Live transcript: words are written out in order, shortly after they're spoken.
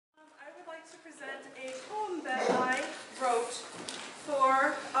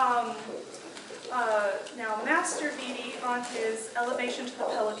on his elevation to the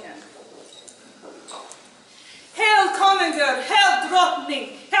Pelican. Hail Konungur, hail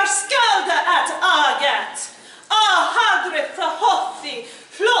drottning, her skalda at agat. Hadre fra hothi,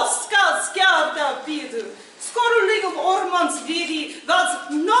 floss skal skalda bidu. Skoruligum ormans vidi,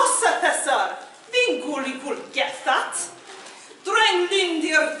 vals nossa thessar, vinguligul gethat. Dreng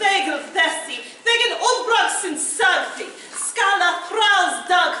lindir thegel thessi, thegen oldbragsin sagthi, skala thras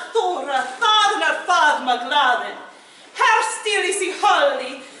dag thora, thadnar fadma gladen. Her stilis I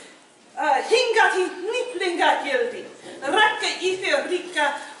holli, hingati niplinga gildi, rakka ife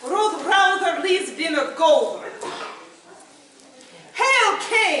rika, rod rauder lis vinner golder. Hail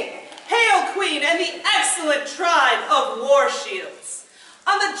King, hail Queen, and the excellent tribe of Warshields.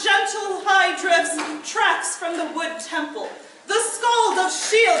 On the gentle high drifts, tracks from the wood temple, the skald of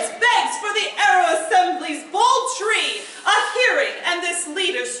shields begs for the arrow assembly's bold tree, a hearing and this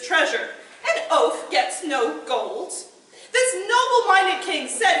leader's treasure. An oath gets no gold. This noble-minded king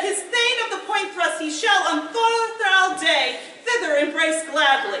said his thane of the point thrust he shall on Thorthral day thither embrace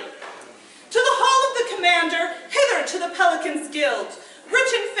gladly. To the hall of the commander, hither to the Pelican's guild,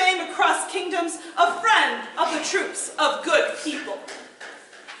 rich in fame across kingdoms, a friend of the troops of good people.